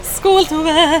Skål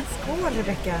Tove! Skål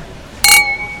Rebecka!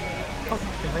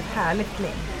 Det var ett härligt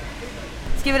kling.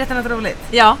 Ska vi berätta något roligt?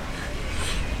 Ja.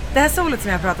 Det här solet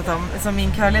som jag har pratat om, som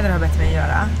min körledare har bett mig att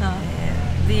göra,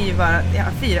 det är ju bara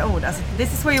 4 ord. Alltså,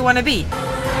 this is where you wanna be.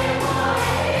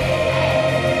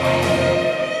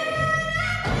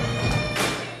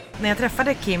 När jag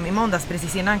träffade Kim i måndags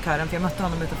precis innan kören, för jag mötte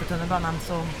honom utanför tunnelbanan,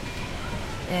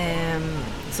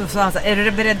 så sa han så här, är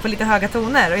du beredd på lite höga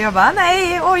toner? Och jag bara,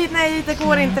 nej, det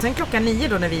går inte. Sen 9:00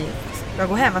 då när vi ska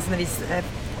gå hem, alltså när vi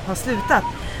har slutat.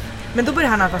 Men då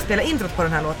började han alltså spela introt på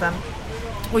den här låten.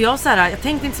 Och jag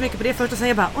tänkte inte så mycket på det först och sen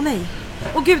jag bara,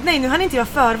 nej, nu hann inte jag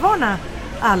förvarna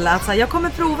alla. Alltså, jag kommer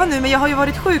prova nu, men jag har ju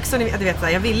varit sjuk så du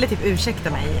vet, jag ville typ ursäkta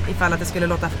mig ifall att det skulle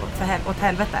låta åt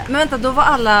helvete. Men vänta, då var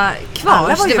alla kvar?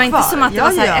 Alla var det ju var kvar. Inte som att det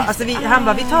var så här Alltså han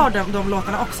bara, vi tar de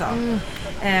låtarna också.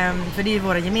 För det är ju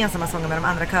våra gemensamma sånger med de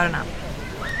andra körerna.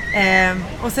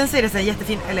 Och sen så är det så en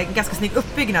jättefin, eller ganska snygg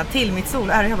uppbyggnad till mitt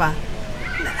solo. Och jag bara,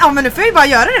 ja men nu får jag ju bara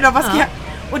göra det då, vad ska jag?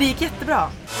 Och det gick jättebra.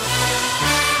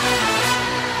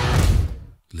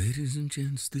 Ladies and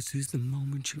gents, this is the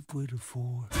moment you've waited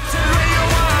for.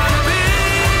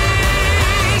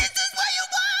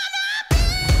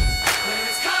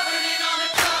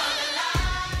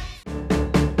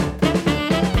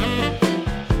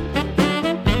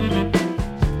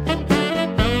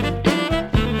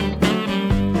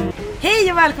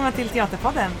 Hej och välkomna till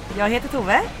Teaterpodden. Jag heter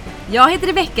Tove. Jag heter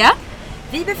Rebecka.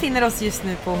 Vi befinner oss just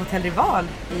nu på Hotell Rival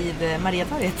vid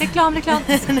Mariatorget. Reklam.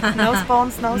 No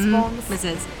spons.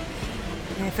 Precis.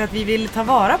 För att vi vill ta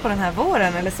vara på den här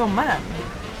våren eller sommaren.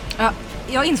 Ja,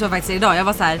 jag insåg faktiskt idag, jag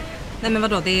var så här, nej men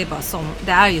vadå, det är bara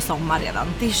det är ju sommar redan.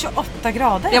 Det är 28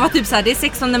 grader. Jag var typ så här, det är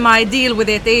 16 maj, deal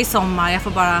with it, det är sommar, jag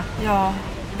får bara... Ja,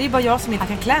 det är bara jag som inte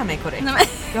kan klä mig korrekt. Nej, men...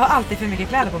 Jag har alltid för mycket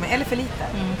kläder på mig, eller för lite.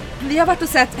 Vi har varit och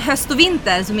sett Höst och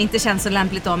vinter som inte känns så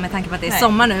lämpligt om med tanke på att det är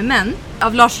sommar nu, men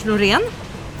av Lars Loreen.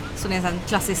 Så det är en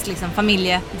klassisk liksom,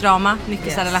 familjedrama,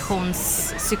 mycket så här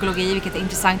relationspsykologi, vilket är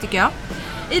intressant tycker jag.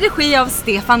 I regi av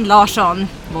Stefan Larsson,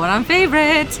 våran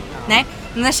favorite. Nej,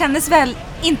 men den kändes väl,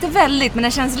 inte väldigt, men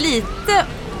den känns lite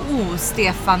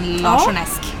Stefan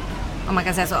Larssonesk, om man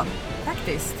kan säga så.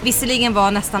 Faktiskt. Visserligen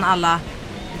var nästan alla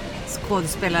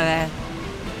skådespelare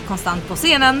konstant på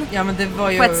scenen. Ja, men det var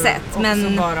ju på ett sätt, också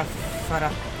men bara för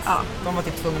att de var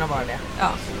typ tvungna att vara det. Ja,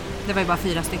 det var ju bara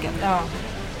 4 stycken. Ja.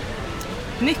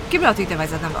 Mycket bra tyckte jag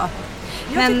faktiskt att den var.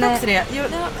 Jag tyckte också det. Jag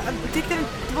tyckte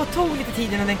det tog lite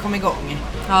tid innan den kom igång.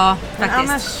 Ja, men faktiskt.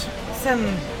 annars, sen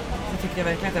så tyckte jag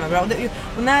verkligen att den var bra.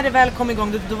 Och när det väl kom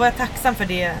igång, då var jag tacksam för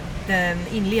den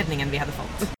inledningen vi hade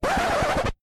fått.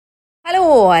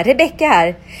 Hallå, Rebecka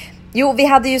här. Jo, vi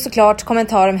hade ju såklart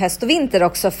kommentar om höst och vinter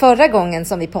också förra gången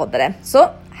som vi poddade. Så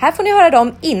här får ni höra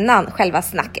dem innan själva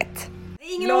snacket.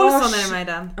 Ingen Olsson är med i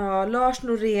den. Ja, Lars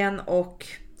Norén och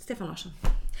Stefan Larsson.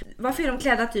 Varför är de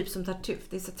klädda typ som tartuff?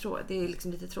 Det är så det är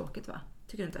liksom lite tråkigt, va?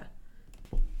 Tycker du inte?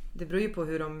 Det beror ju på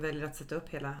hur de väljer att sätta upp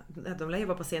hela... De lär ju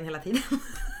vara på scen hela tiden.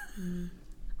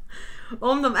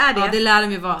 Om de är det, det lär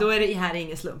de ju vara. Då är det här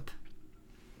ingen slump.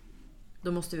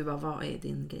 Då måste vi bara, vad är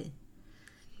din grej?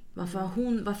 Varför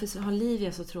har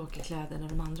Livia så tråkiga kläder när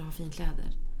de andra har fin kläder?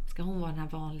 Ska hon vara den här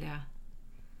vanliga?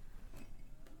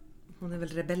 Hon är väl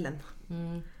rebellen.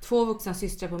 2 vuxna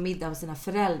systrar på middag av sina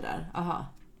föräldrar. Aha.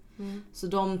 Så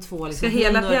de 2 liksom... Ska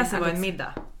hela pjäsen vara en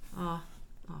middag? Ja,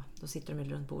 då sitter de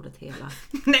runt bordet hela.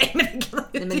 Nej, men det kan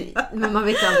man inte. Men man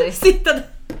vet ju aldrig. Sitta där.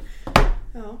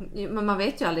 Ja. Men man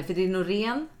vet ju aldrig, för det är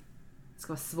Norén. Det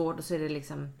ska vara svårt och så är det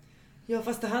liksom... Ja,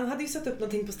 fast han hade ju satt upp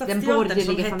någonting på Stadsteatern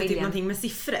som hette typ någonting med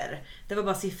siffror. Det var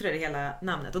bara siffror i hela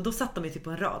namnet. Och då satt de ju typ på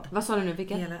en rad. Vad sa du nu,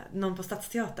 vilken? Någon på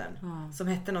Stadsteatern. Som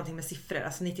hette någonting med siffror.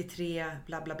 Alltså 93,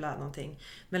 bla bla bla någonting.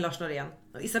 Med Lars Norén.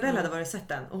 Och Isabella hade varit sett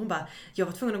den. Och hon bara, jag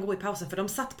var tvungen att gå i pausen. För de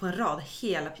satt på en rad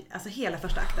hela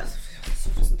första akten.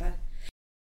 Så sånt där.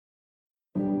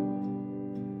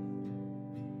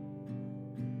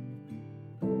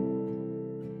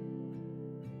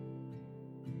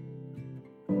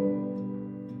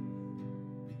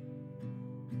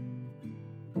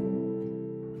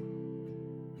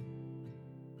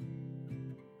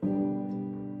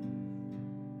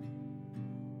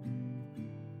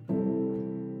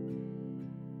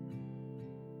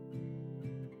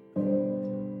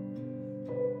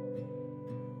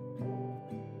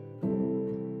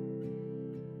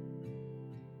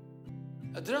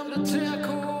 Jag drömde 3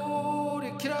 ackord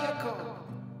i Krakow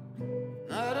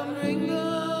när de ringde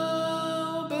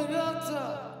och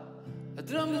berättade. Jag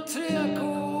drömde 3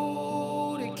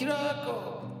 ackord i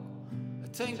Krakow.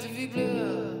 Jag tänkte vi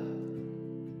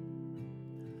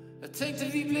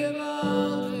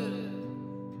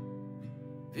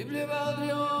blev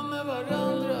aldrig av med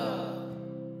varandra.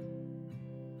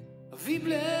 Vi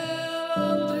blev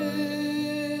aldrig.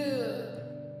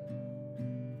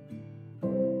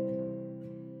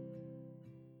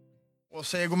 Och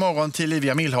säger god morgon till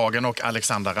Livia Milhagen och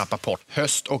Alexandra Rappaport.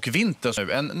 Höst och vinter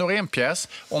nu. En Norén-pjäs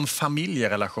om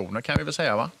familjerelationer kan vi väl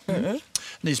säga, va? Mm.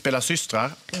 Ni spelar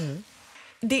systrar. Mm.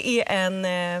 Det är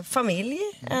en familj,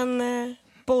 en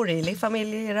borgerlig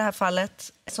familj i det här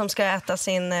fallet, som ska äta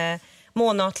sin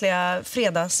månatliga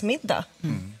fredagsmiddag.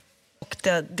 Mm. Och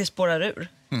det spårar ur.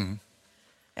 Mm.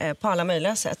 På alla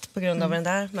möjliga sätt på grund av den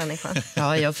där människan.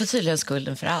 Ja, jag får tydligen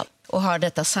skulden för allt. Och har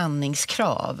detta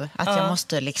sanningskrav. Att jag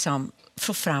måste liksom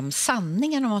få fram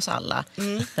sanningen om oss alla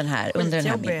under den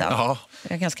här middagen. Ja.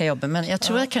 Det är ganska jobbigt, men jag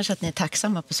tror kanske att ni är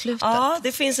tacksamma på slutet. Ja,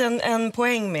 det finns en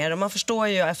poäng med det. Man förstår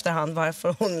ju efterhand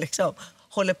varför hon liksom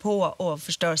håller på och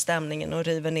förstör stämningen och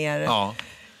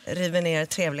river ner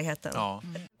trevligheten. Ja.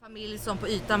 En familj som på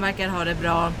ytan verkar ha det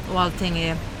bra och allting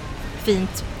är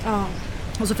fint. Ja.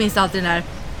 Och så finns det alltid den där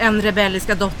en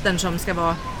rebelliska dottern som ska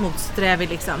vara motsträvig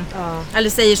liksom. Ja. Eller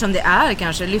säger som det är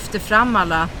kanske, lyfter fram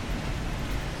alla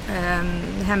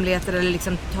hemligheter eller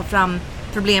liksom tar fram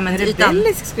problemen till ytan.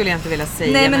 Rebellisk skulle jag inte vilja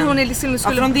säga. Nej, men hon är liksom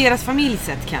från deras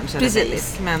familjsätt kanske. Precis.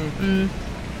 Rebellisk, men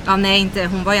ja, nej, inte.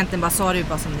 Hon var egentligen bara sa det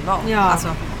bara som det var. Ja.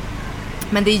 Alltså,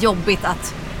 men det är jobbigt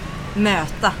att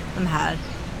möta de här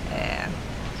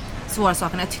svåra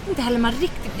sakerna. Jag tyckte inte heller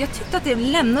jag tyckte att det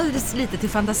lämnades lite till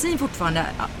fantasin fortfarande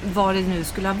vad det nu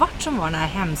skulle ha varit som var den här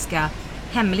hemska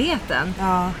hemligheten.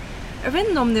 Ja. Jag vet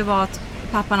inte om det var att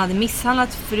pappan hade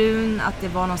misshandlat frun, att det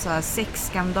var någon sån här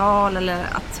sexskandal eller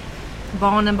att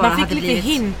barnen bara hade blivit... Man fick lite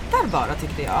hintar bara,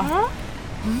 tyckte jag. Ja.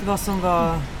 Vad som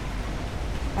var...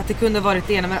 Att det kunde varit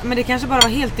det ena, men det kanske bara var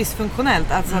helt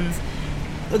dysfunktionellt. Alltså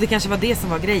och det kanske var det som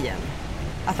var grejen.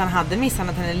 Att han hade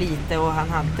misshandlat henne lite och han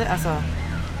hade... Alltså,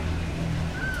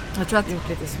 jag tror att gjort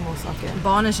lite små saker.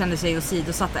 Barnen kände sig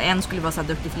åsidosatta. En skulle vara så här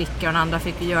duktig flicka och den andra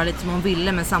fick göra lite som hon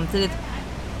ville, men samtidigt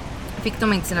fick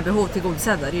de inte sina behov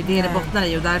tillgodosedda. Det är ju det bottnar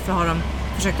i och därför har de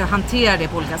försökt att hantera det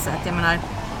på olika sätt. Jag menar,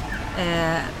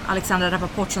 Alexandra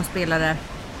Rappaport som spelade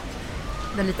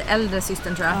den lite äldre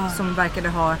systern tror jag, som verkade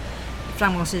ha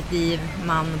framgångsrikt liv,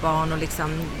 man, barn och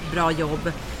liksom bra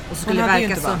jobb. Och så skulle det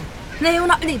verka så... Nej,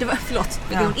 det var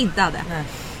det hon inte hade. Nej.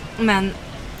 Men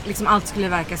liksom allt skulle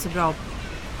verka så bra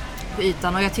på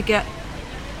ytan och jag tycker,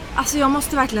 alltså jag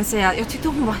måste verkligen säga, jag tyckte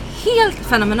hon var helt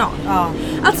fenomenal. Ja.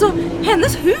 Alltså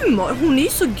hennes humor, hon är ju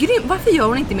så grym. Varför gör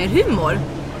hon inte mer humor?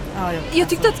 Ja, jag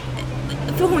tyckte att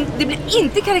det blev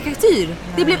inte karikatyr. Nej.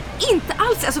 Det blev inte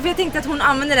alls, alltså för jag tänkte att hon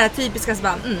använde det här typiska så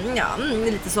bara,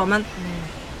 lite så, men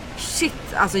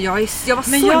shit, alltså jag var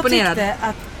så imponerad. Men jag tyckte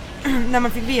att när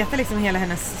man fick veta liksom hela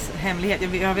hennes hemlighet,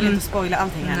 jag vill inte spoila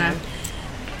allting här nu.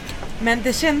 Men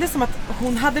det kändes som att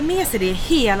hon hade med sig det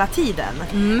hela tiden.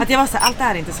 Att jag var så här, allt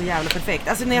är inte så jävla perfekt.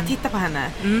 Alltså när jag tittar på henne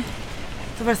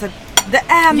så var det så här, det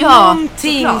är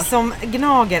någonting som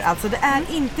gnager. Alltså det är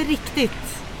inte riktigt.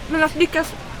 Men att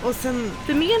lyckas och sen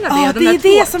förmedla det är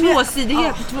det som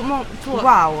tvåsidighet.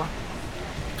 Wow.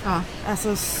 Ja.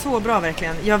 Alltså så bra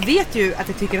verkligen. Jag vet ju att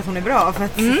jag tycker att hon är bra för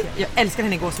att jag älskar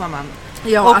henne i Gåsmamman.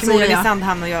 Ja, och alltså, Molly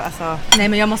Sandhamn och jag alltså. Nej,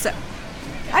 men jag måste.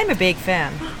 I'm a big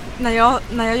fan.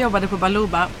 När jag jobbade på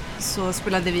Baluba så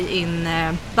spelade vi in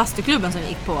bastuklubben som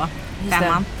gick på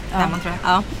femman tror jag.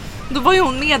 Ja. Då var ju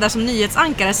hon med där som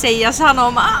nyhetsankare, säga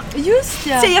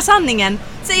sanningen.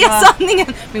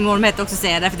 Min mormor hette också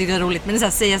säga, därför tyckte jag det var roligt, men det är så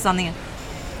här, säga sanningen.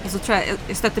 Och så tror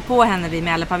jag stötte på henne vid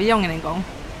Mälarpaviljongen en gång.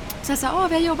 Så jag sa,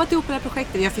 vi har jobbat ihop på det här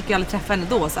projektet. Jag fick ju aldrig träffa henne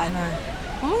då så här.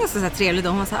 Hon var ganska så här trevlig då.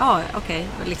 Hon var så här, okej,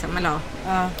 liksom, eller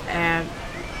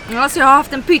alltså jag har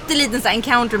haft en pytteliten så här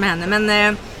encounter med henne,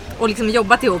 men och liksom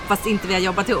jobbat ihop fast inte vi har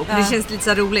jobbat ihop. Det känns lite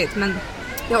så roligt, men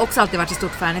jag har också alltid varit ett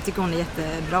stort fan. Jag tycker hon är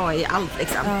jättebra i allt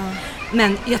liksom.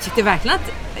 Men jag tyckte verkligen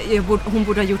att hon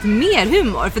borde ha gjort mer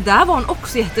humor, för där var hon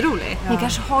också jätterolig. Hon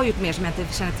kanske har gjort mer som jag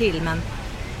inte känner till, men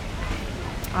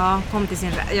kom till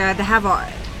sin det här var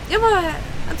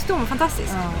jag tyckte hon var fantastisk.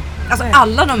 Alltså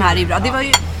alla de här är bra. Det var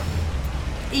ju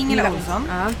Ingela Olsson,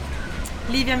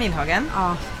 Livia Milhagen,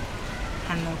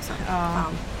 henne också.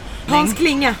 Hans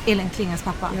Klinga, Ellen Klingas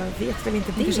pappa. Jag vet väl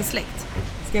inte det. Kanske släkt.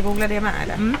 Ska jag googla det med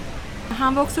eller?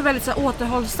 Han var också väldigt så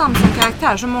återhållsam som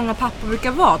karaktär, som många pappor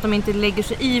brukar vara. Att de inte lägger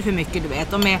sig i för mycket, du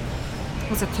vet. De är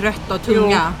så trötta och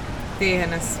tunga. Jo, det är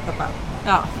hennes pappa.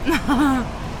 Ja.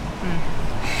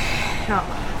 Ja.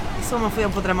 Så man får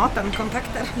jobba på Dramaten,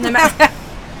 kontakter. Nej men.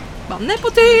 Bara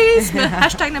nepotism.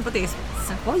 Hashtag nepotism.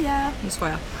 Nu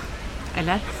skojar jag.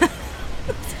 Eller?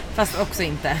 Fast också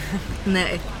inte.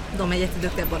 Nej, de är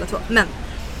jätteduktiga båda två. Men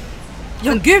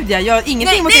Ja gud ja, jag har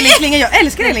ingenting mot Elin Klinge. Jag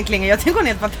älskar Elin Klinge, jag tycker hon är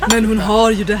helt fantastisk. Men hon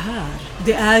har ju det här.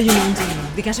 Det är ju någonting.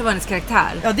 Det kanske var hennes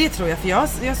karaktär. Ja det tror jag, för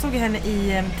jag såg henne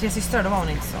i Tre systrar, då var hon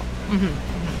inte så.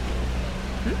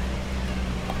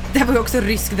 Det var ju också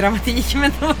rysk dramatik,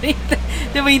 men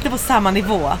det var inte på samma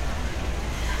nivå.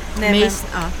 Nej, men,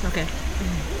 okej.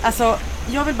 alltså,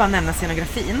 jag vill bara nämna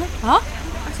scenografin. Ja.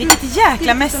 Vilket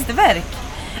jäkla mästerverk.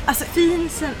 Alltså,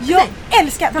 jag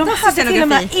älskar. De hade till och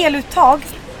med eluttag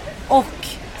och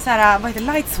såhär, vad heter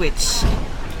light switch?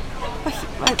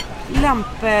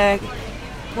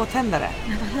 Påtändare.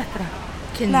 Vad heter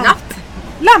det? Knapp.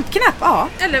 Lampknapp, ja.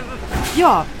 Eller...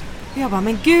 Ja. Jag bara,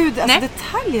 men gud, alltså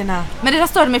detaljerna. Men det där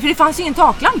störde mig, för det fanns ju ingen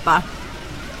taklampa.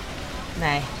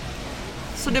 Nej.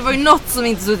 Så det var ju något som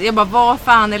inte så... Jag bara, vad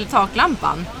fan är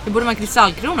taklampan? Det borde man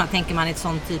kristallkrona, tänker man i ett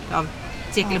sånt typ av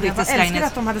sekelskifteslägenhet. Jag älskar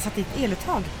att de hade satt dit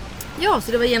eluttag. Ja,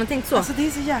 så det var genomtänkt så. Alltså det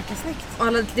är så jäkla snyggt. Och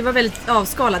det var väldigt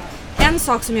avskalat. En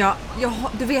sak som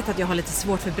du vet att jag har lite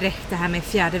svårt för Brecht, det här med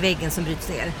fjärde väggen som bryts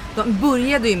ner. De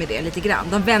började ju med det lite grann.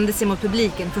 De vände sig mot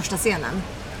publiken första scenen.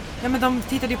 Ja, men de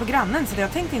tittade ju på grannen, så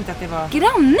jag tänkte inte att det var...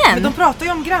 Grannen? Men de pratade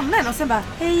ju om grannen och sen bara,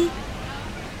 hej.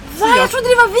 Va? Jag trodde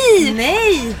det var vi!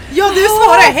 Nej! Ja, du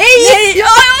svarade hej! Nej! Ja.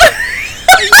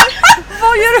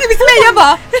 Vad gör du med mig? Jag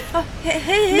bara,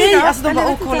 hej. Nej, alltså de bara,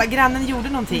 och kolla, grannen gjorde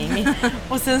någonting.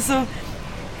 Och sen så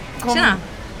kom... Tjena.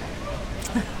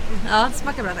 Ja, det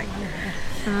smakar bra, tack.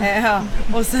 Ja,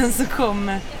 och sen så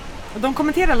kom... Och de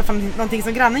kommenterade i alla fall någonting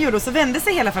som grannen gjorde, och så vände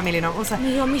sig hela familjen om och sa,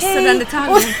 men jag missade den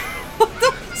detaljen. Och då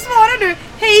svarar du,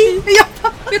 hej!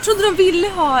 Jag trodde de ville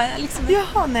ha liksom...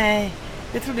 Jaha, nej.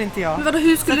 Det trodde inte jag. Men vadå,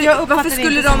 hur skulle varför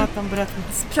skulle de...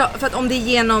 För att om det är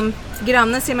genom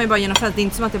grannen ser man ju bara genom fält. Det är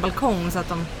inte som att det är balkong, så att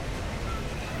de...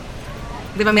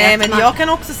 Det var nej, men jag kan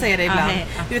också säga det ibland.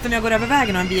 Du vet, om jag går över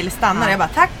vägen och en bil stannar, jag bara,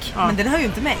 tack, men den hör ju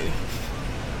inte mig.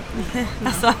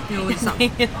 Alltså, jo, det är sant.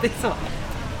 Det är så.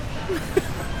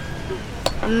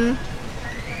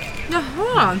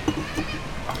 Jaha.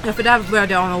 Ja, för där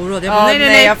började jag ha oro. Jag bara,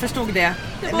 nej, jag förstod det.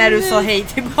 När du sa hej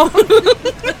till barn.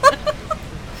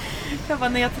 Jag bara,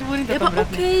 nej, jag tror inte att de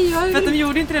bröt ner. För att de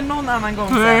gjorde inte det någon annan gång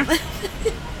sen.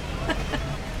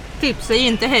 Tips, säg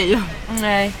inte hej.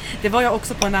 Nej, det var jag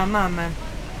också på en annan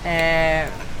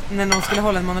när någon skulle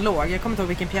hålla en monolog. Jag kommer inte ihåg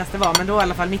vilken pjäs det var, men då i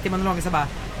alla fall mitt i monologen så bara,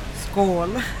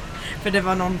 skål. För det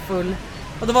var någon full.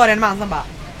 Och då var det en man som bara,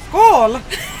 skål!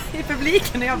 I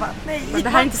publiken, och jag bara, nej. Men det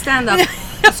här är inte stand-up.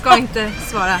 Du ska inte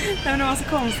svara. Nej, men det var så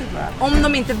konstigt bara. Om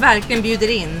de inte verkligen bjuder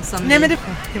in som nej, men det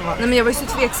var... Nej, men jag var ju så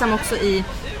tveksam också i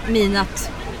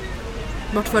Minat.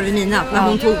 Bort före vid Minat.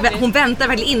 När hon väntar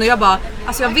verkligen in, och jag bara,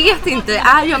 alltså jag vet inte,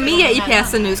 är jag med i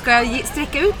pjäsen nu? Ska jag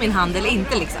sträcka ut min hand eller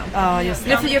inte liksom? Ja, just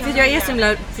det. För jag är så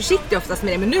himla försiktig oftast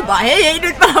med det, men nu bara, hej, du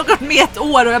har gått med ett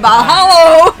år, och jag bara,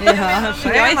 hallå!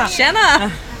 Ja,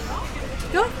 tjena!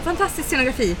 Ja, fantastisk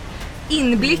scenografi.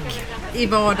 Inblick i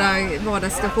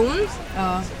vardagsstation.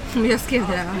 Ja. Jag skrev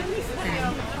det där.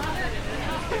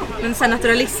 Men sen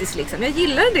naturalistiskt liksom. Jag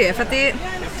gillar det för att det...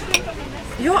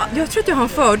 Jag tror att jag har en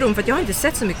fördom, för att jag har inte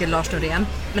sett så mycket Lars Norén.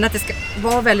 Men att det ska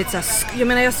vara väldigt så här... Jag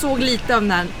menar, jag såg lite av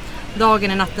den här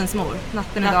Dagen är nattens mor.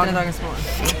 Natten är dagens mor.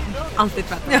 Alltid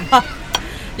tvärtom. Ja.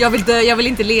 Jag vill dö, jag vill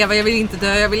inte leva, jag vill inte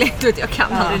dö, jag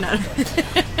kan aldrig när.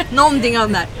 Någonting av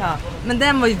den där. Ja. Men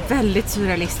den var ju väldigt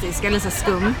surrealistisk, eller så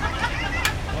skum.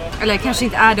 Eller kanske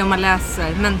inte är det om man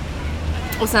läser, men...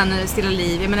 Och sen Stilla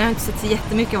liv, jag har inte sett så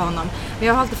jättemycket av honom. Men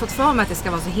jag har alltid fått för mig att det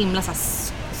ska vara så himla så här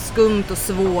skumt och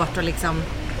svårt och liksom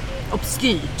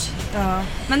obskyrt. Ja.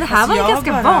 Men det här var en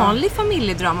ganska vanlig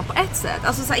familjedrama på ett sätt.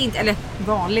 Alltså så här, inte, eller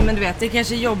vanlig, men du vet. Det är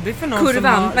kanske jobbigt för någon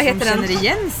Kurvan, som känner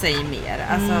igen sig mer.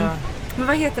 Alltså... Men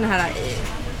vad heter den här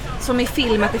som i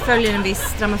film, att det följer en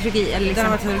viss dramaturgi? Eller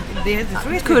liksom,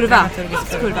 kurva.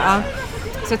 Ja.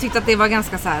 Så jag tyckte att det var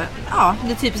ganska så här, ja,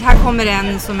 det är typiskt, här kommer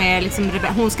en som är liksom,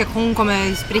 hon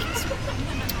kommer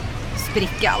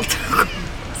spricka allt.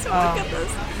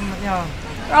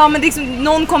 Ja, men liksom,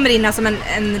 någon kommer in som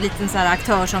en liten så här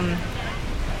aktör som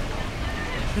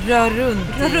rör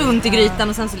runt i grytan,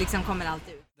 och sen så liksom kommer allt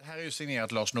ut. Det här är ju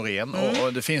signerat Lars Norén,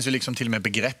 och det finns ju liksom till och med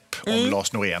begrepp om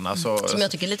Lars Norén. Alltså, som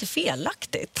jag tycker är lite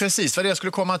felaktigt. Precis, vad det jag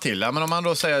skulle komma till. Ja, men om man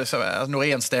då säger så här,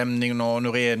 Norén-stämning och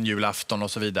Norén-julafton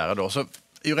och så vidare då, så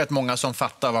är ju rätt många som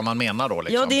fattar vad man menar då.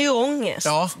 Liksom. Ja, det är ju ångest.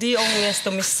 Ja. Det är ju ångest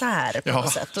och misär på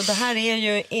något sätt. Och det här är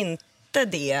ju inte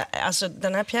det. Alltså,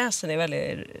 den här pjäsen är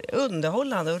väldigt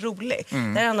underhållande och rolig.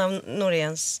 Det är en av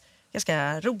Noréns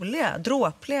ganska roliga,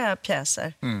 dråpliga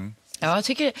pjäser. Ja, jag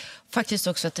tycker faktiskt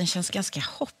också att den känns ganska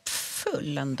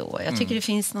hoppfull ändå. Jag tycker det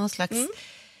finns någon slags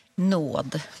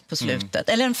nåd på slutet.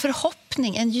 Eller en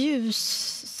förhoppning, en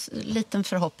ljus liten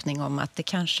förhoppning om att det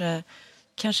kanske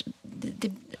kanske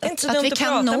att vi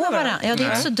kan nå varandra. Ja, det är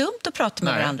Nej. inte så dumt att prata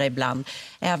med varandra ibland,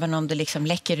 även om det liksom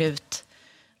läcker ut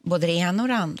både det ena och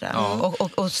det andra. Ja.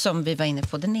 Och som vi var inne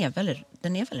på, den är väldigt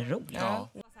rolig. Ja.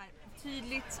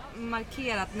 Tydligt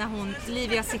markerat när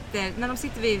Livia när de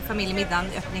sitter vid familjemiddagen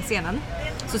i öppningsscenen,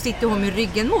 så sitter hon med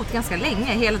ryggen mot ganska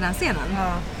länge, hela den scenen.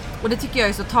 Ja. Och det tycker jag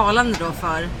är så talande då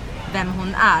för vem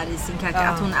hon är i sin karaktär,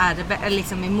 att hon är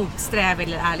liksom emotsträvig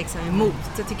eller är liksom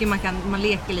emot. Jag tycker man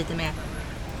leker lite med,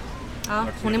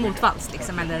 hon är motvalls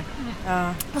liksom, eller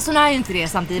fast hon är ju inte det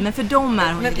samtidigt, men för dem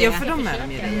är hon ju det. Ja, för dem är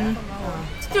de ju det.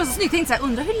 Det var så snyggt. Jag tänkte så här,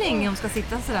 undrar hur länge hon ska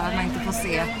sitta sådär att man inte får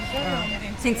se.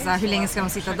 Jag tänkte så här, hur länge ska hon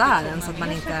sitta där än, så att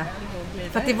man inte...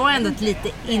 För att det var ändå ett lite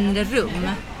inre rum.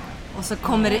 Och så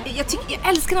kommer det... Jag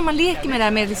älskar när man leker med det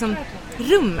här med liksom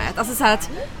rummet. Alltså så här att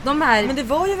de här... Men det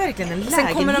var ju verkligen en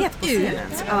Sen kommer lägenhet de på ut,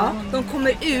 scenen. de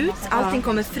kommer ut, allting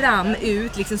kommer fram,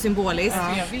 ut liksom symboliskt.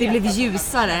 Det blev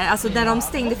ljusare, alltså när de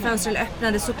stängde fönster eller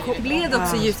öppnade så blev det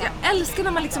också ljus. Jag älskar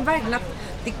när man liksom verkligen,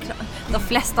 de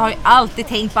flesta har ju alltid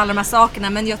tänkt på alla de här sakerna,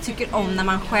 men jag tycker om när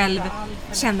man själv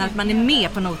känner att man är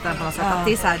med på noten på något sätt. Att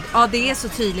det är så här, det är så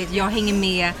tydligt, jag hänger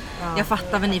med, jag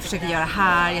fattar vad ni försöker göra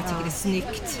här, jag tycker det är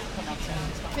snyggt.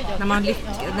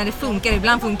 När det funkar,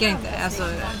 ibland funkar det inte. Alltså,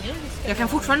 jag kan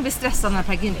fortfarande bli stressad när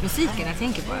Per Gynt-musiken när jag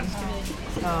tänker på den.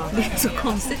 Ja. Det är så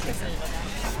konstigt liksom.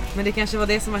 Men det kanske var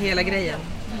det som var hela grejen.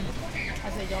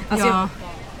 Alltså,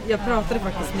 jag pratade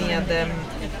faktiskt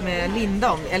med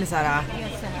Linda om, eller så här,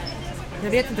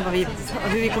 jag vet inte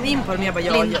hur vi kom in på det, men jag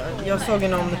bara, jag såg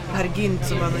någon Per Gynt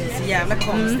som var så jävla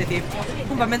konstig typ.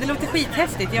 Hon bara, men det låter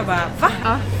skithäftigt. Jag bara, va?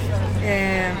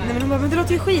 Nej, men hon bara, men det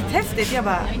låter ju skithäftigt. Jag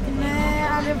bara, nej,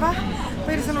 aldrig, va?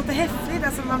 Vad är det som låter häftigt?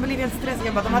 Alltså man blir helt stressad.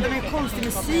 Jag bara, de hade med konstig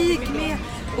musik med.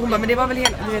 Och hon bara, men det var väl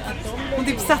hela, du vet, hon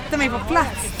typ satte mig på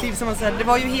plats typ som man säger, det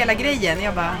var ju hela grejen.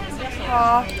 Jag bara,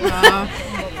 ja.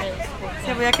 Så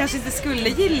jag bara, jag kanske inte skulle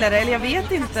gilla det, eller jag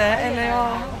vet inte, eller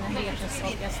jag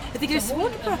tycker det är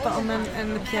svårt att prata om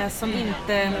en pjäs som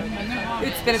inte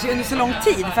utspelar sig under så lång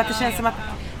tid, för att det känns som att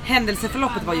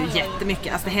händelseförloppet var ju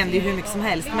jättemycket, alltså det hände ju hur mycket som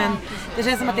helst, men det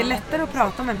känns som att det är lättare att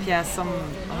prata om en pjäs som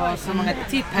har så många,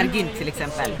 typ Per Gynt till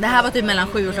exempel. Det här var typ mellan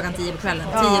 7 och klockan 10 på kvällen,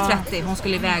 10:30, hon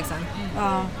skulle iväg sen.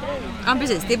 Ja,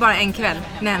 precis, det är bara en kväll,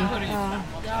 men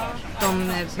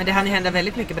men det hann ju hända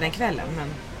väldigt mycket på den kvällen, men...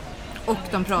 Och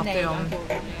de pratar ju om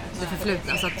det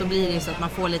förflutna, så att då blir det ju så att man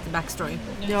får lite backstory.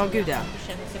 Ja, gud ja.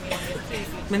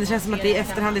 Men det känns som att det i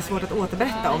efterhand är svårt att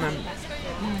återberätta om en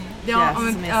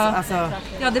pjäs.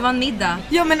 Ja, det var en middag.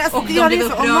 Ja, men alltså, och de blev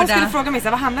upprörda. Om någon skulle fråga mig så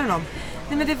här, vad handlar den om?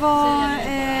 Nej,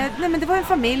 men det var en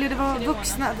familj och det var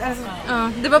vuxna. Alltså,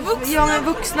 det var vuxna. Ja, men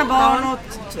vuxna barn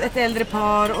och ett äldre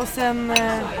par. Och sen,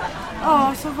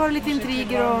 så var det lite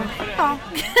intriger och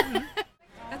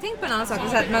Jag tänkte på en annan sak,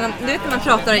 så här, men du vet när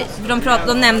man pratar,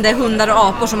 de nämnde hundar och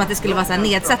apor som att det skulle vara så här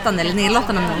nedsättande eller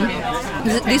nedlåtande om någon.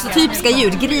 Det är så typiska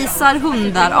djur, grisar,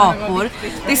 hundar, apor.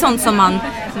 Det är sånt som man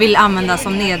vill använda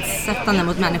som nedsättande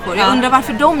mot människor. Jag undrar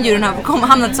varför de djuren har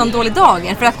hamnat i sån dålig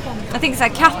dager. För att jag tänker så här,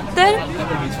 katter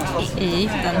i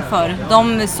den förr,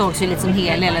 de sågs ju lite som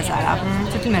heliga eller så här.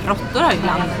 Så till och med råttor har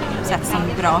ibland sett som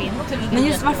bra. Men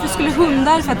just varför skulle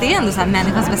hundar, för att det är ändå så här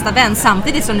människans bästa vän,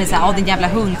 samtidigt som det är så här, din jävla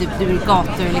hund, du är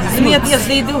gator liksom. Men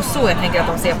det är då så jag tänker att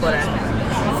de ser på det.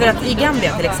 För att i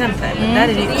Gambia till exempel, där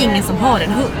är det ju ingen som har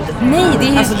en hund. Nej, det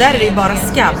är alltså där är det ju bara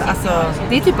skabb. Alltså,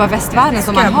 det är typ av västvärlden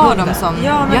som man har dem som...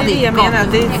 Ja, men det är det jag menar.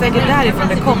 Det är säkert därifrån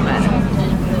det kommer.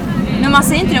 Men man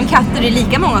säger inte om katter, det är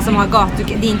lika många som har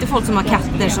det är inte folk som har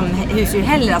katter som husdjur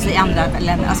heller, alltså i andra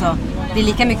länder. Alltså, det är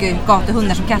lika mycket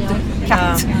gatuhundar som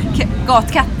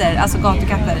gatkatter, alltså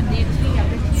gatukatter.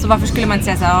 Så varför skulle man inte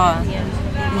säga så här,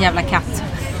 en jävla katt?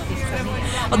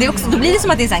 Och det är också, då blir det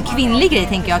som att det är en kvinnlig grej,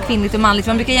 tänker jag, kvinnligt och manligt.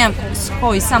 Man brukar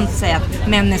skojsamt säga att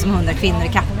män är som hundar, kvinnor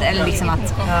är katter, eller liksom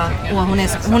att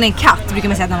hon är en katt, brukar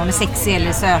man säga att hon är sexig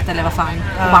eller söt eller vad fan.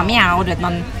 Och bara mjau, och du vet,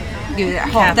 man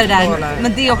hatar det där.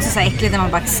 Men det är också så här äckligt när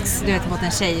man bara du vet, mot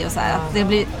en tjej och så här, att det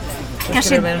blir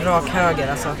kanske det blir en rak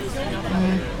höger alltså.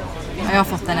 Ja, jag har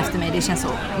fått den efter mig, det känns så.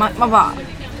 Man bara,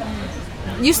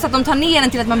 just att de tar ner den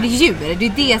till att man blir djur, det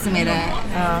är det som är det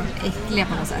äckliga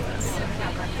på något sätt.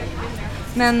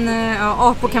 Men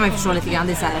apor kan man ju förstå lite grann,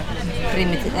 det är så här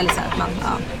primitivt, eller så här att man,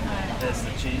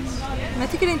 Men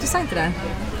jag tycker det är intressant det där.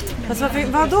 Alltså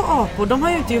vadå apor? De har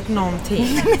ju inte gjort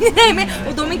någonting. Nej, men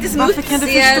och de är inte smutsiga. Varför kan du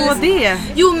förstå det?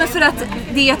 Jo, men för att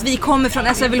det är att vi kommer från,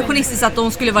 alltså evolutionistiskt, att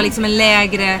de skulle vara liksom en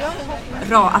lägre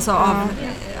alltså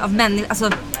av människor, alltså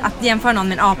att jämföra någon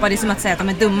med en apa, det är som att säga att de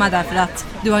är dumma därför att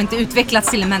du har inte utvecklats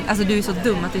till en människa, alltså du är så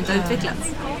dum att du inte har utvecklats.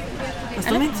 Fast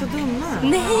de är inte så dumma.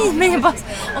 Nej, men bara,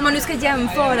 om man nu ska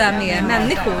jämföra med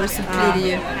människor så blir det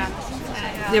ju...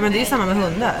 Ja, men det är ju samma med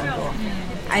hundar.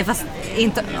 Nej, fast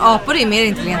inte, apor är mer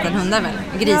intelligenta än hundar väl?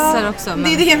 Grisar också. Men...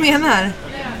 Det är det jag menar.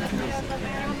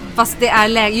 Fast det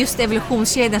är just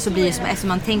evolutionskedjan så blir det som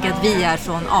man tänker att vi är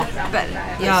från apor.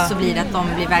 Ja. Så blir det att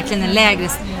de blir verkligen en lägre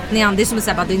det är som att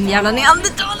säga att det är en jävla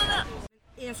neandertalare.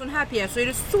 I en sån här pjäs så är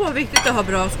det så viktigt att ha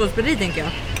bra skådespeleri, tänker jag.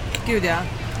 Gud ja.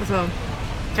 Alltså,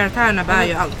 karaktärerna bär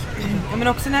ju allt. Ja, men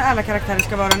också när alla karaktärer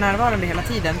ska vara närvarande hela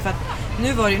tiden. För att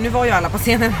nu var ju alla på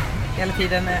scenen hela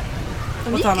tiden.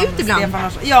 De gick ut ibland.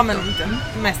 Ja, men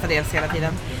mestadels hela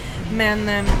tiden.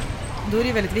 Men då är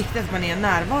det väldigt viktigt att man är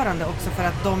närvarande också, för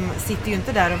att de sitter ju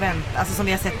inte där och väntar, alltså som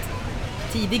vi har sett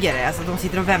tidigare, alltså de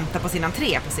sitter och väntar på sin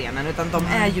entré på scenen, utan de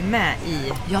är ju med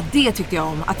i... Ja, det tyckte jag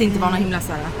om, att det inte var någon himla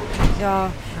så här. Ja,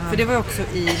 för det var ju också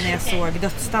när jag såg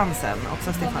Dödsdansen,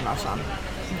 också Stefan Larsson.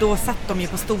 Då satt de ju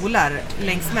på stolar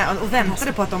längs med och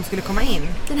väntade på att de skulle komma in.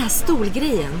 Den här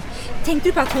stolgrejen, tänkte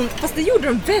du på att fast det gjorde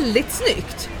de väldigt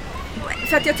snyggt.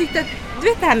 För att jag tyckte att, du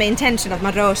vet det här med intention, att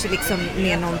man rör sig liksom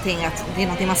med någonting, att det är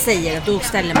någonting man säger, att då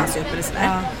ställer man sig upp eller sådär.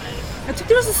 Ja. Jag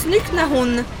tyckte det var så snyggt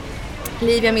när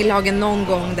Livia Millhagen någon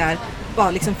gång där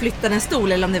bara liksom flyttade en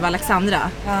stol, eller om det var Alexandra.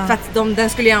 Ja. För att den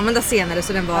skulle ju användas senare,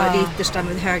 så den var det yttersta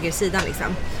med höger sidan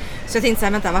liksom. Så jag tänkte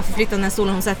såhär, vänta, varför flyttade den här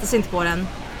stolen? Hon sätter sig inte på den.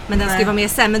 Men den skulle vara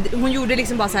med sen. Men hon gjorde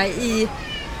liksom bara såhär i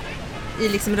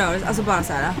liksom rörelse, alltså bara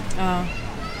såhär. Ja.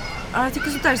 Ja, jag tycker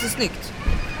sånt där är så snyggt.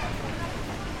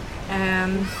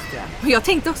 Och jag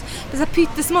tänkte också, det så här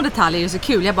pyttesmå detaljer är så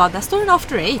kul. Jag bara, där står en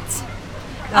after 8.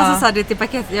 Alltså så här, det till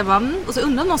paketet. Jag bara, och så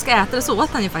undrar om någon ska äta det, så åt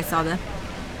han ju faktiskt av det.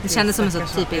 Det kändes som en så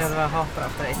typisk. Jag hatar after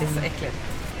 8, det är så äckligt.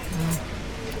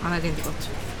 Ja, det är inte gott.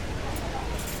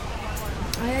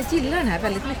 Ja, jag gillar den här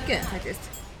väldigt mycket faktiskt.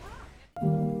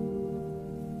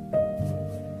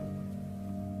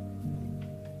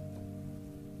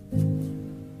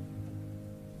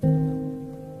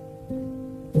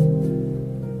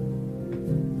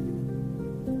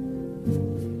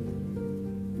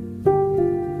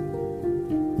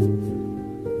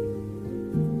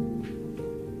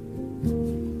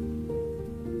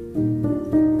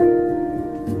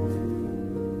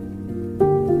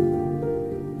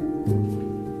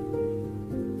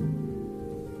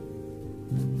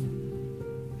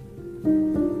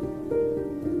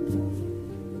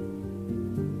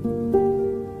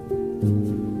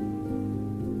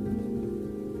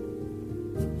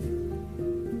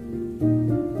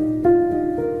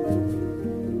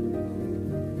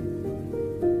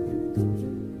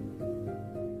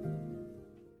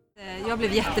 Jag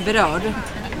blev jätteberörd. Tror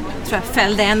jag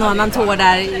fällde en och annan tår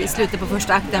där i slutet på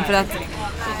första akten, för att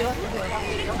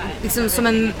liksom som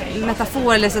en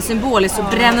metafor eller så symboliskt så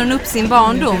bränner hon upp sin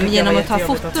barndom genom att ta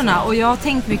fotorna. Och jag har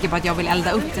tänkt mycket på att jag vill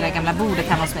elda upp det där gamla bordet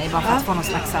hemma hos mig bara för att få någon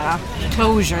slags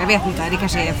closure. Jag vet inte, det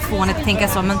kanske är fånigt att tänka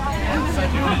så, men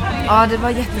ja, det var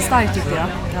jättestarkt tycker jag.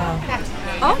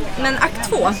 Ja, men akt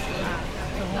 2.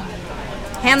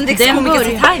 Henriks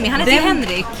komikertiming, han heter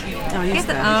Henrik. Ja, just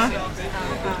det.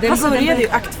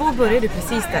 Akt 2 började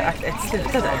precis där akt 1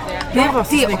 slutade. Det var så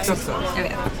snyggt också. Jag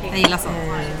vet, jag gillar så.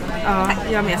 Ja,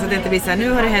 jag med, så det inte blir så här,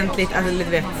 nu har det hänt lite, alltså, du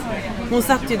vet. Hon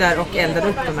satt ju där och eldade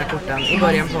upp de här korten i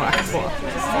början på akt 2.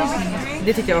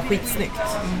 Det tyckte jag var skitsnyggt.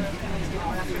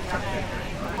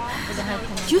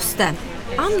 Just det.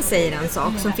 Ann säger en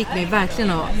sak som fick mig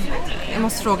verkligen att... Jag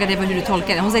måste fråga dig hur du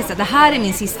tolkar det. Hon säger så här, det här är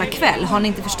min sista kväll. Har ni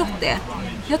inte förstått det?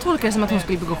 Jag tolkar det som att hon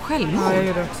skulle begå självmord. Ja, jag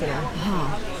gjorde också det. Aha.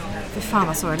 För fan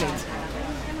vad sorgligt.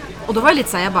 Och då var det lite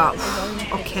så här, jag bara,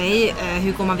 okej,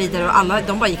 hur går man vidare? Och alla,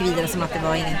 de bara gick vidare som att det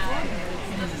var ingen.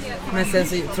 Men sen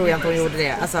så tror jag inte hon gjorde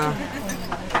det. Alltså...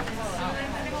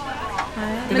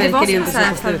 Men det var som så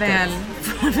här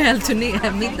farväl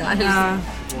turnémiddag. Ja.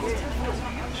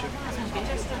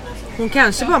 Hon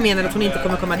kanske bara menar att hon inte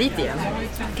kommer komma dit igen.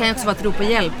 Det kan ju också vara ett rop på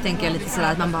hjälp, tänker jag lite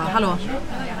sådär. Att man bara, hallå?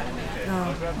 Ja.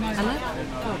 Eller?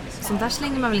 Sånt där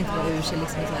slänger man väl inte bara ur sig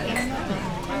liksom sådär.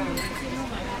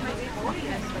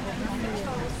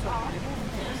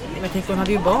 Jag tänker, hon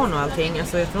hade ju barn och allting.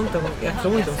 Alltså, jag tror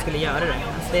inte hon skulle göra det.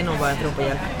 Alltså, det är nog bara ett rop på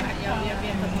hjälp.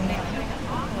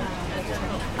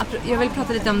 Jag vill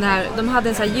prata lite om det här. De hade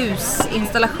en sån här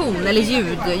ljusinstallation, eller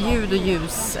ljud och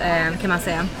ljus kan man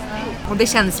säga. Och det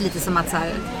känns lite som att så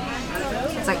här,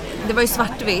 det var ju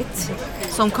svartvitt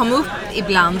som kom upp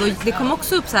ibland, och det kom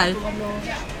också upp så här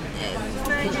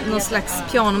någon slags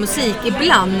pianomusik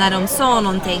ibland när de sa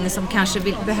någonting som kanske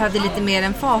behövde lite mer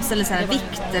en fas eller så här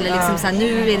vikt, eller liksom så här,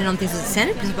 nu är det någonting som sen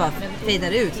plötsligt bara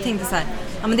fejdar ut. Jag tänkte så här,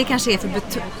 ja men det kanske är för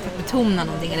att betona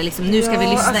någonting, eller liksom nu ska vi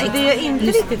lyssna. Alltså det jag inte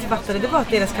riktigt fattade, det var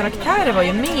att deras karaktärer var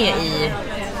ju med i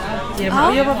i dem.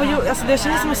 Och jag var alltså det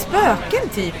kändes som spöken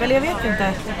typ, eller jag vet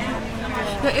inte.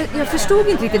 Jag förstod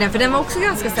inte riktigt den, för den var också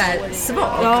ganska så här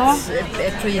svagt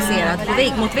projicerad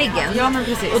mot väggen. Ja, men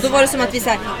precis. Och då var det som att vi så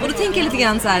här, och då tänker jag lite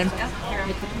grann så här.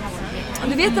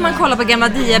 Du vet när man kollar på gamla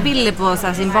diabilder på så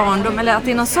här, sin barndom, eller att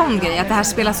det är någon sån grej, att det här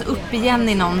spelas upp igen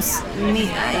i någons...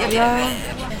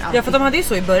 Ja, för de hade ju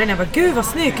så i början, jag bara gud vad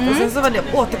snyggt, och sen så var det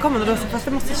återkommande, och då, fast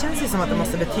det känns ju som att det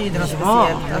måste betyda något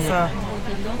speciellt, alltså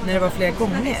när det var flera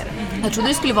gånger. Jag trodde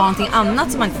det skulle vara någonting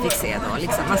annat som man inte fick se då,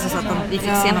 liksom. Alltså så att vi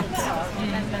fick se något.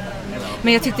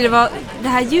 Men jag tyckte det var det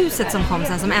här ljuset som kom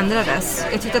sen som ändrades.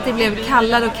 Jag tyckte att det blev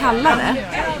kallare och kallare.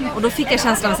 Och då fick jag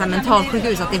känslan av så här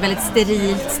mentalsjukhus, att det är väldigt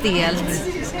sterilt, stelt.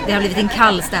 Det har blivit en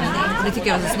kall stämning. Och det tycker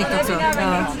jag var så snyggt också.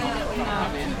 Ja.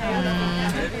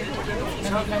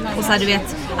 Och så här, du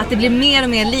vet, att det blev mer och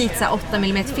mer likt så här 8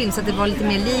 mm film, så att det var lite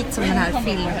mer likt som den här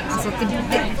filmen. Alltså att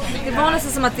det var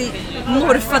nästan som att det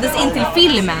morfades in till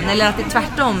filmen, eller att det är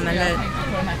tvärtom, eller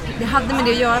det hade med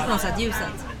det att göra på något sätt, ljuset.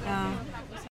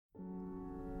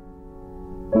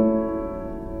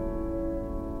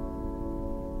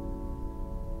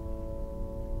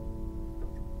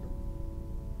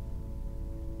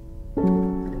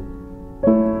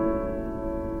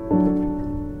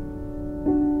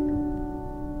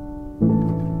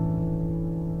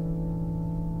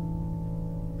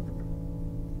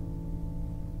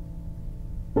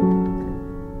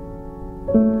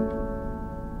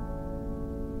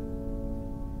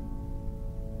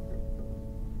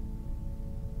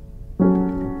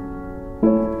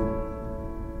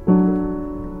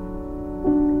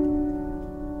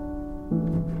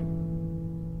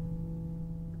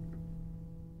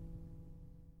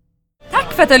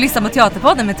 För att du har lyssnat på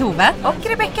Teaterpodden med Tove och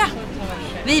Rebecca.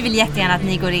 Vi vill jättegärna att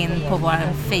ni går in på vår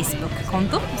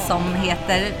Facebook-konto som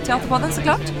heter Teaterpodden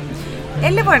såklart.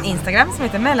 Eller vår Instagram som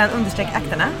heter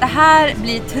mellan_akterna. Det här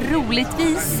blir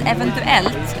troligtvis,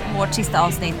 eventuellt, vårt sista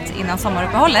avsnitt innan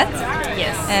sommaruppehållet.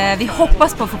 Yes. Vi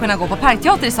hoppas på att få kunna gå på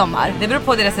Parkteater i sommar. Det beror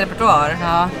på deras repertoar.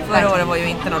 Ja, förra året var ju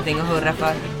inte någonting att hurra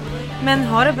för. Men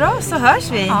ha det bra, så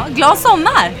hörs vi. Ja, glad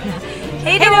sommar!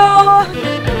 Hej då!